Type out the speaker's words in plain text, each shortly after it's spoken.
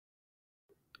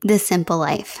The Simple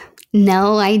Life.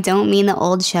 No, I don't mean the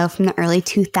old show from the early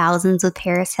 2000s with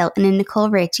Paris Hilton and Nicole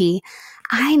Richie.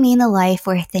 I mean a life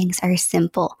where things are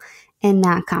simple and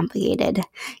not complicated.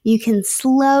 You can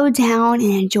slow down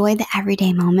and enjoy the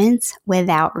everyday moments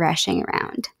without rushing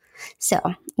around. So,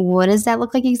 what does that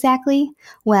look like exactly?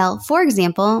 Well, for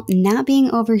example, not being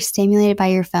overstimulated by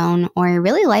your phone or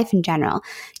really life in general,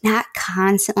 not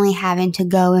constantly having to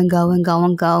go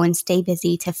and stay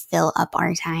busy to fill up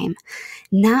our time.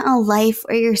 Not a life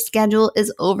where your schedule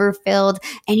is overfilled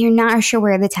and you're not sure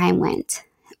where the time went.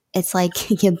 It's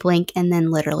like you blink and then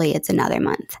literally it's another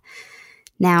month.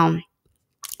 Now,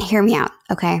 hear me out,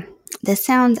 okay? This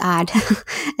sounds odd,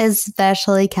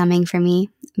 especially coming from me,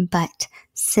 but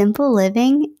simple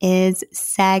living is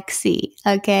sexy,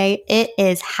 okay? It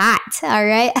is hot, all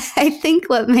right? I think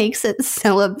what makes it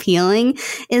so appealing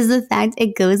is the fact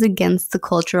it goes against the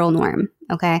cultural norm,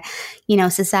 okay? You know,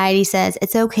 society says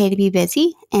it's okay to be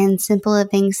busy, and simple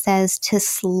living says to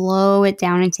slow it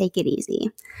down and take it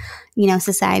easy. You know,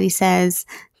 society says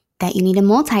that you need to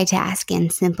multitask,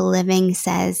 and simple living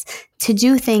says to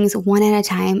do things one at a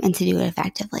time and to do it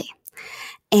effectively.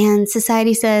 And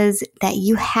society says that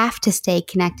you have to stay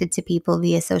connected to people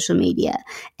via social media.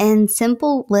 And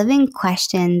simple living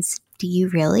questions, do you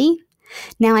really?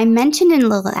 Now, I mentioned in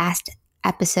the last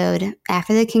episode,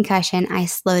 after the concussion, I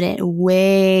slowed it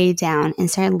way down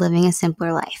and started living a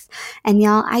simpler life. And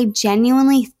y'all, I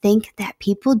genuinely think that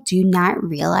people do not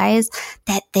realize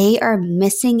that they are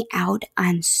missing out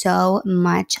on so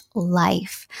much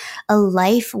life. A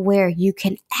life where you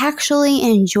can actually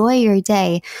enjoy your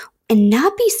day and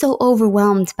not be so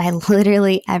overwhelmed by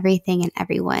literally everything and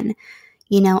everyone.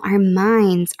 You know, our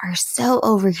minds are so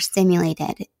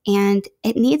overstimulated and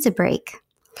it needs a break.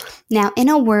 Now, in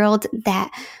a world that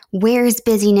wears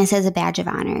busyness as a badge of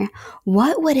honor,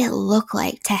 what would it look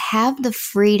like to have the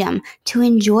freedom to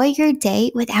enjoy your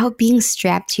day without being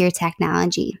strapped to your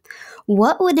technology?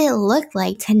 What would it look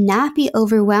like to not be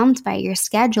overwhelmed by your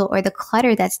schedule or the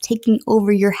clutter that's taking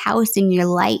over your house and your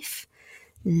life?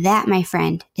 That, my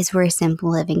friend, is where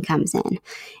simple living comes in.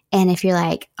 And if you're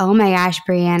like, oh my gosh,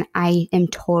 Brianne, I am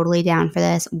totally down for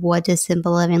this. What does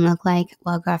simple living look like?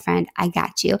 Well, girlfriend, I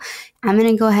got you. I'm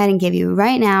going to go ahead and give you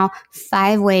right now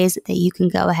 5 ways that you can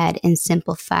go ahead and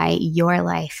simplify your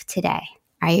life today.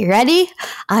 Are you ready?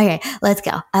 Okay, let's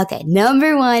go. Okay,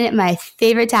 number 1, my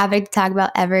favorite topic to talk about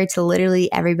ever to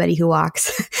literally everybody who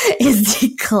walks is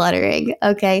decluttering,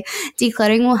 okay?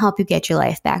 Decluttering will help you get your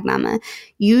life back, mama.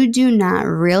 You do not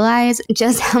realize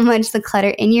just how much the clutter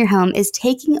in your home is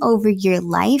taking over your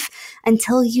life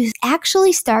until you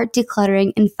actually start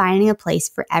decluttering and finding a place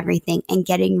for everything and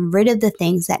getting rid of the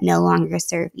things that no longer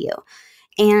serve you.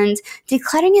 And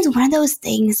decluttering is one of those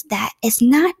things that is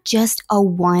not just a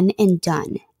one and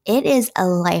done. It is a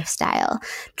lifestyle.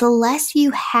 The less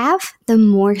you have, the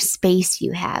more space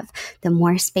you have, the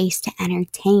more space to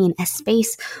entertain, a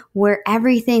space where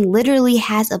everything literally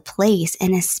has a place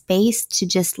and a space to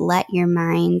just let your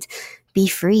mind be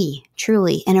free,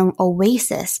 truly, an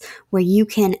oasis where you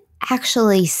can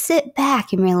actually sit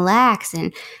back and relax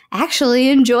and actually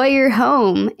enjoy your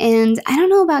home. And I don't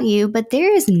know about you, but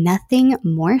there is nothing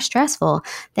more stressful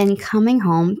than coming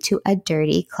home to a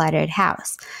dirty, cluttered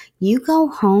house. You go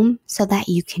home so that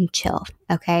you can chill,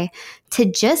 okay? To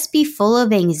just be full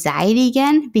of anxiety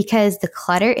again because the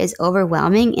clutter is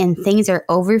overwhelming and things are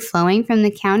overflowing from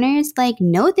the counters, like,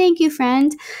 no thank you,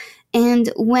 friend.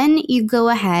 And when you go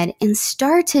ahead and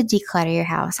start to declutter your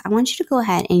house, I want you to go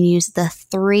ahead and use the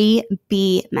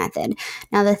 3B method.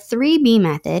 Now, the 3B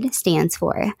method stands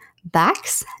for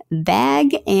box,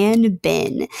 bag, and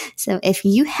bin. So if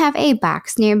you have a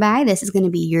box nearby, this is going to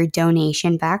be your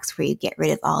donation box where you get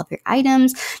rid of all of your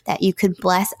items that you could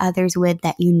bless others with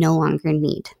that you no longer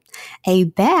need. A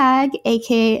bag,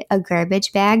 aka a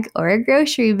garbage bag or a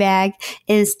grocery bag,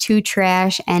 is to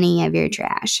trash any of your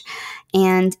trash.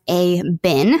 And a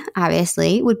bin,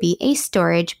 obviously, would be a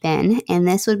storage bin. And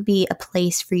this would be a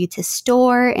place for you to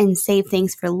store and save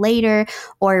things for later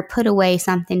or put away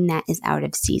something that is out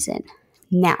of season.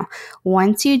 Now,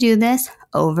 once you do this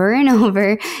over and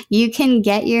over, you can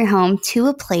get your home to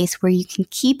a place where you can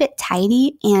keep it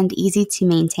tidy and easy to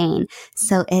maintain,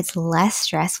 so it's less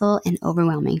stressful and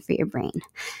overwhelming for your brain.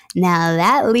 Now,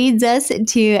 that leads us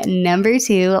to number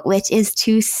 2, which is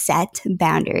to set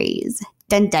boundaries.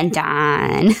 Dun, dun,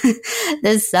 dun.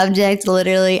 This subject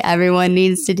literally everyone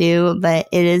needs to do, but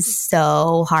it is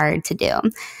so hard to do.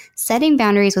 Setting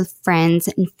boundaries with friends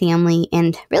and family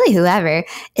and really whoever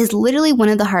is literally one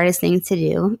of the hardest things to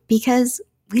do because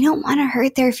we don't want to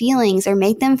hurt their feelings or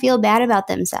make them feel bad about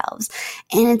themselves.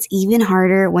 And it's even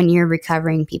harder when you're a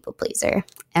recovering people pleaser.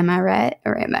 Am I right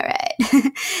or am I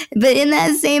right? But in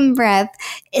that same breath,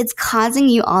 it's causing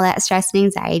you all that stress and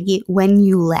anxiety when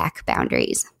you lack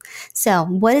boundaries. So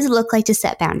what does it look like to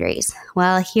set boundaries?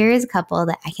 Well, here's a couple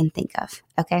that I can think of,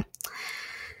 okay?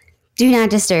 Do not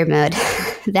disturb mode.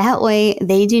 That way,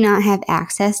 they do not have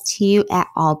access to you at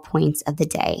all points of the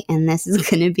day. And this is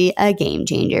going to be a game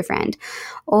changer, friend.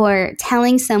 Or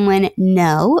telling someone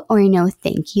no or no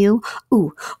thank you.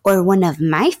 Ooh, or one of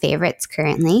my favorites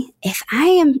currently, if I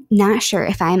am not sure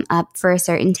if I'm up for a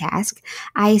certain task,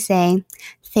 I say,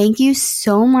 thank you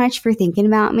so much for thinking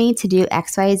about me to do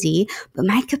XYZ, but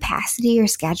my capacity or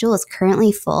schedule is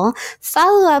currently full.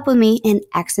 Follow up with me in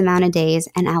X amount of days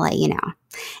and I'll let you know.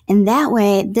 And that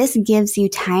way, this gives you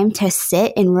time to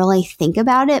sit and really think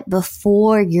about it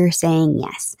before you're saying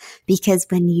yes. Because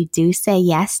when you do say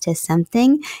yes to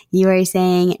something, you are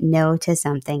saying no to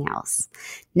something else.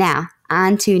 Now,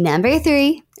 on to number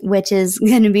 3, which is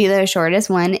going to be the shortest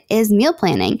one, is meal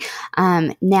planning.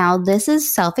 Now, this is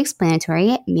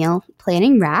self-explanatory. Meal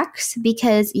planning rocks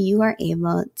because you are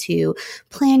able to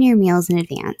plan your meals in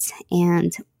advance.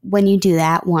 And when you do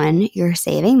that, one, you're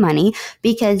saving money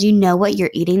because you know what you're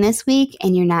eating this week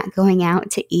and you're not going out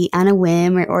to eat on a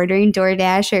whim or ordering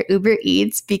DoorDash or Uber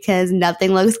Eats because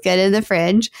nothing looks good in the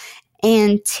fridge.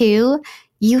 And 2,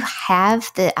 you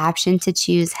have the option to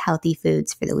choose healthy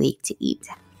foods for the week to eat.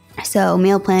 So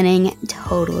meal planning,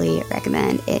 totally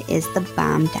recommend. It is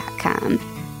thebomb.com.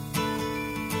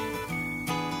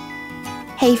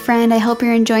 Hey friend, I hope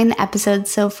you're enjoying the episode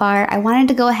so far. I wanted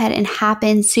to go ahead and hop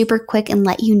in super quick and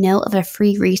let you know of a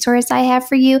free resource I have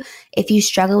for you if you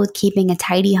struggle with keeping a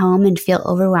tidy home and feel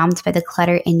overwhelmed by the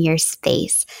clutter in your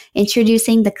space.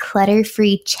 Introducing the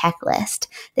Clutter-Free Checklist.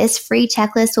 This free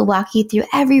checklist will walk you through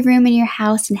every room in your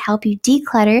house and help you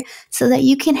declutter so that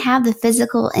you can have the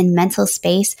physical and mental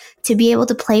space to be able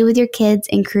to play with your kids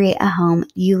and create a home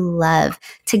you love.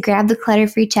 To grab the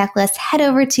Clutter-Free Checklist, head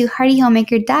over to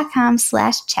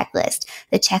hardyhomemaker.com/checklist.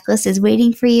 The checklist is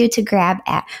waiting for you to grab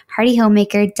at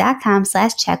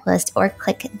hardyhomemaker.com/checklist or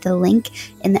click the link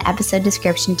in the episode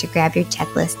description to grab your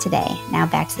checklist today. Now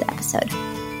back to the episode.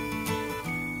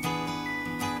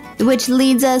 Which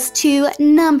leads us to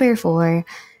number 4.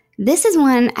 This is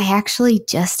one I actually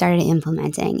just started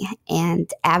implementing and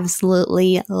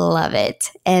absolutely love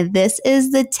it. And this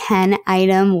is the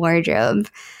 10-item wardrobe.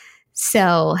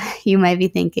 So you might be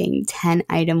thinking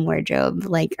 10-item wardrobe,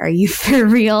 like, are you for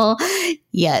real?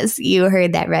 Yes, you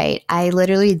heard that right. I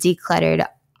literally decluttered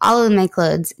all of my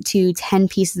clothes to 10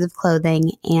 pieces of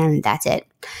clothing and that's it.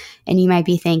 And you might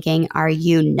be thinking, are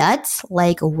you nuts?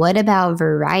 Like, what about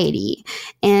variety?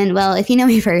 And well, if you know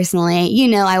me personally, you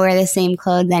know I wear the same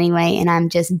clothes anyway, and I'm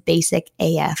just basic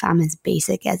AF. I'm as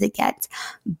basic as it gets.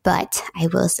 But I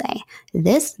will say,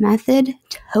 this method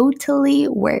totally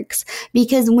works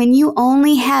because when you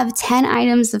only have 10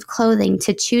 items of clothing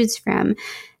to choose from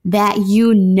that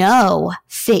you know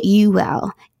fit you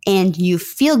well, and you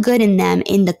feel good in them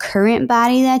in the current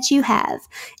body that you have,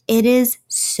 it is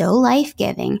so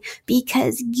life-giving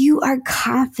because you are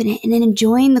confident in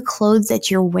enjoying the clothes that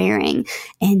you're wearing.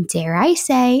 And dare I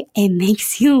say, it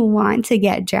makes you want to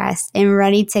get dressed and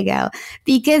ready to go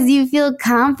because you feel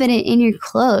confident in your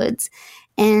clothes.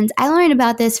 And I learned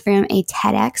about this from a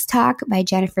TEDx talk by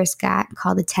Jennifer Scott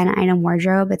called the 10-Item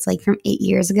Wardrobe. It's like from 8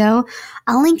 years ago.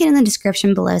 I'll link it in the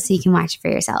description below so you can watch it for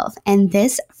yourself. And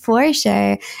this for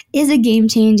sure is a game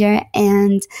changer.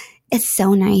 And it's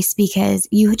so nice because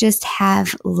you just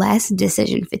have less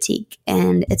decision fatigue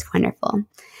and it's wonderful.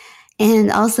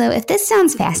 And also, if this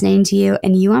sounds fascinating to you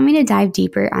and you want me to dive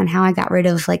deeper on how I got rid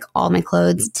of like all my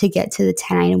clothes to get to the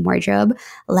 10-item wardrobe,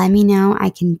 let me know.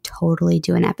 I can totally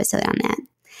do an episode on that.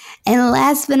 And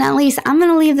last but not least, I'm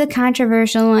going to leave the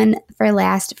controversial one for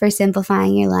last for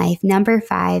simplifying your life. Number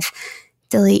 5,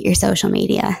 delete your social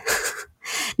media.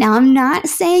 Now, I'm not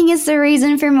saying it's the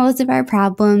reason for most of our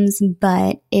problems,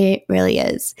 but it really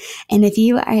is. And if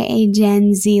you are a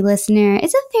Gen Z listener,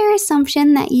 it's a fair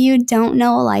assumption that you don't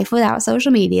know a life without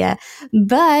social media.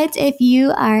 But if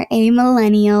you are a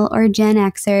millennial or Gen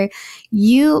Xer,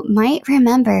 you might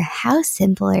remember how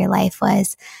simple your life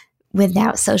was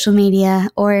without social media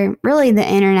or really the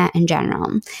internet in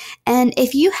general. And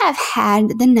if you have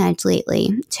had the nudge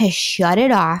lately to shut it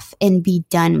off and be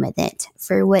done with it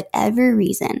for whatever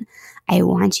reason, I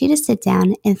want you to sit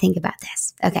down and think about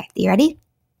this. Okay, you ready?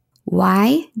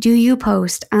 Why do you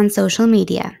post on social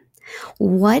media?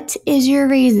 What is your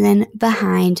reason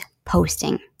behind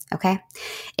posting? Okay.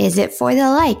 Is it for the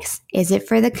likes? Is it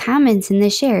for the comments and the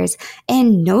shares?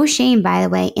 And no shame, by the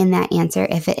way, in that answer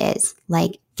if it is.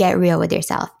 Like, get real with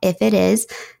yourself. If it is,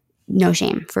 no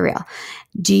shame, for real.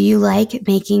 Do you like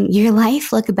making your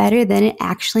life look better than it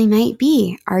actually might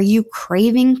be? Are you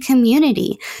craving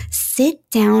community? Sit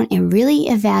down and really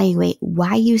evaluate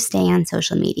why you stay on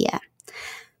social media.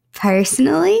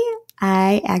 Personally,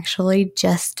 I actually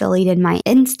just deleted my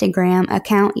Instagram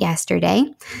account yesterday.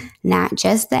 Not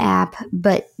just the app,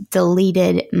 but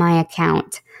deleted my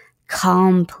account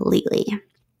completely.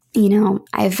 You know,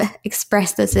 I've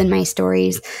expressed this in my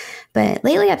stories, but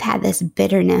lately I've had this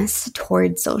bitterness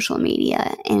towards social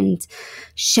media and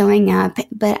showing up.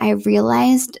 But I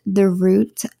realized the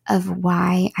root of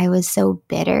why I was so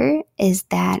bitter is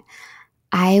that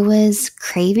I was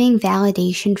craving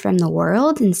validation from the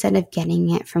world instead of getting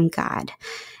it from God.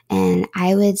 And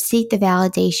I would seek the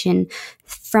validation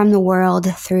from the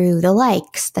world through the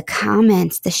likes, the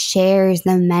comments, the shares,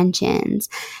 the mentions.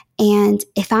 And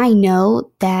if I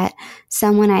know that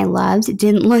someone I loved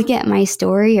didn't look at my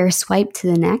story or swipe to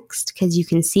the next, because you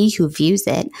can see who views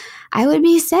it, I would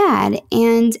be sad.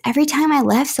 And every time I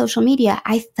left social media,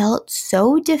 I felt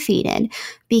so defeated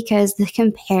because the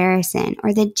comparison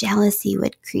or the jealousy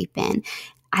would creep in.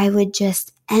 I would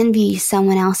just envy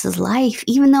someone else's life,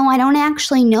 even though I don't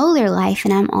actually know their life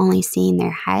and I'm only seeing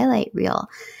their highlight reel.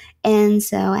 And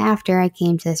so after I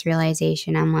came to this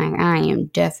realization, I'm like, I am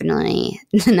definitely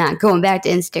not going back to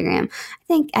Instagram. I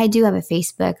think I do have a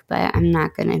Facebook, but I'm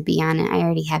not going to be on it. I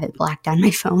already have it blocked on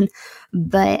my phone.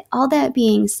 But all that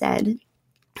being said,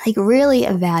 like, really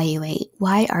evaluate,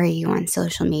 why are you on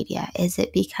social media? Is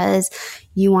it because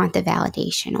you want the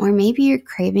validation, or maybe you're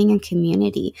craving a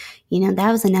community? You know,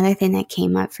 that was another thing that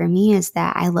came up for me, is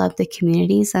that I love the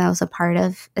communities that I was a part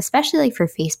of, especially like for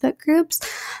Facebook groups.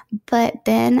 But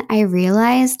then I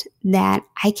realized that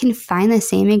I can find the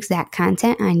same exact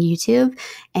content on YouTube.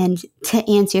 And to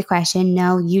answer your question,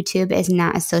 no, YouTube is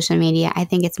not a social media. I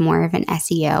think it's more of an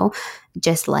SEO,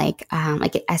 just like an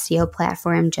SEO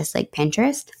platform, just like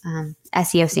Pinterest.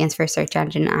 SEO stands for search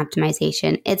engine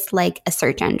optimization. It's like a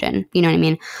search engine, you know what I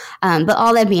mean? But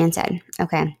all that being said,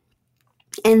 okay,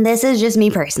 and this is just me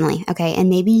personally, okay, and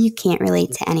maybe you can't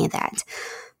relate to any of that,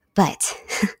 but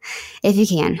if you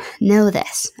can, know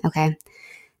this, okay?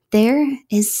 There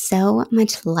is so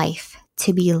much life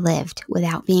to be lived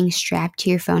without being strapped to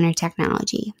your phone or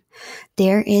technology.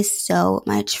 There is so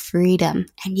much freedom,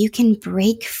 and you can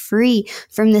break free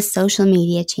from the social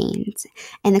media chains.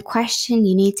 And the question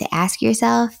you need to ask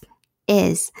yourself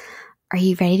is, are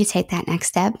you ready to take that next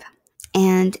step?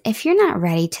 And if you're not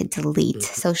ready to delete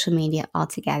social media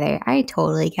altogether, I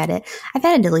totally get it. I've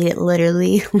had to delete it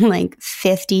literally like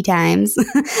 50 times,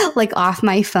 like off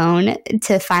my phone,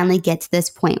 to finally get to this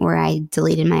point where I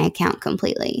deleted my account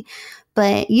completely.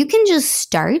 But you can just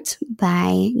start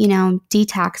by,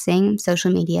 detoxing social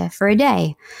media for a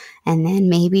day, and then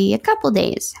maybe a couple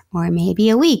days, or maybe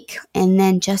a week, and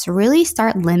then just really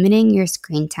start limiting your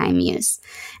screen time use.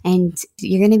 And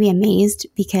you're going to be amazed,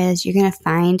 because you're going to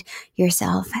find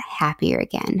yourself happier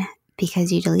again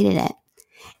because you deleted it.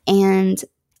 And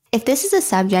if this is a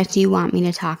subject you want me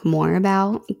to talk more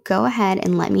about, go ahead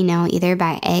and let me know, either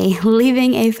by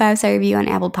leaving a 5-star review on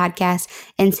Apple Podcasts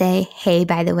and say, hey,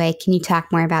 by the way, can you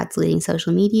talk more about deleting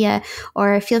social media?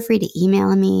 Or feel free to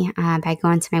email me by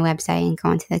going to my website and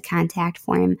going to the contact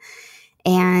form.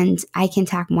 And I can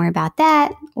talk more about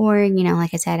that. Or,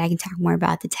 like I said, I can talk more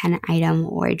about the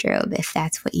 10-item wardrobe if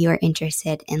that's what you're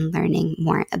interested in learning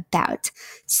more about.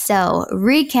 So,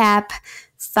 recap.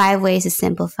 5 ways to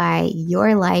simplify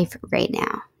your life right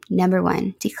now. Number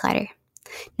 1, declutter.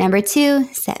 Number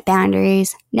 2, set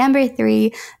boundaries. Number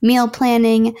 3, meal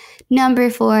planning.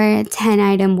 Number 4,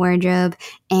 10-item wardrobe.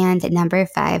 And number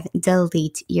 5,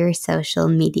 delete your social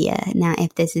media. Now,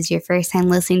 if this is your first time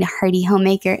listening to Hearty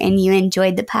Homemaker and you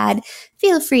enjoyed the pod,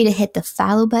 feel free to hit the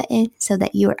follow button so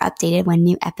that you are updated when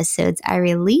new episodes are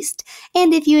released.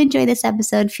 And if you enjoy this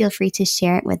episode, feel free to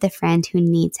share it with a friend who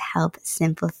needs help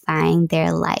simplifying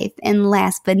their life. And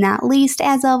last but not least,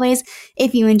 as always,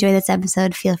 if you enjoy this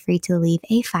episode, feel free to leave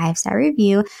a 5-star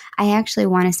review. I actually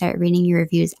want to start reading your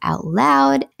reviews out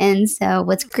loud. And so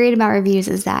what's great about reviews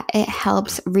is that it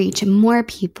helps reach more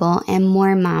people and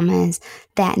more mamas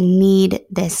that need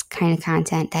this kind of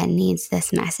content, that needs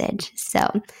this message.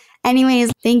 So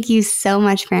anyways, thank you so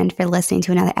much, friend, for listening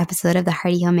to another episode of the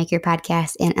Hearty Homemaker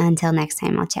podcast. And until next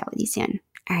time, I'll chat with you soon.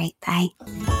 All right, bye.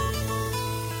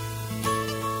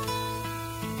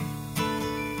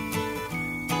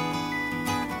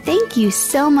 Thank you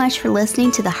so much for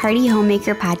listening to the Hearty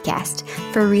Homemaker podcast.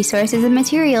 For resources and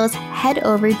materials, head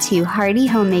over to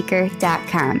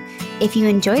heartyhomemaker.com. If you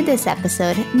enjoyed this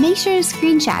episode, make sure to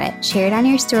screenshot it, share it on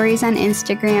your stories on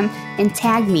Instagram, and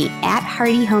tag me at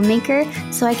Hearty Homemaker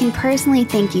so I can personally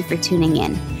thank you for tuning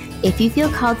in. If you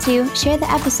feel called to, share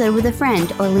the episode with a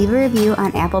friend or leave a review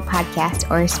on Apple Podcasts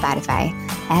or Spotify.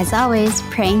 As always,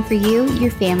 praying for you,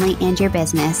 your family, and your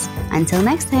business. Until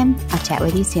next time, I'll chat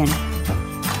with you soon.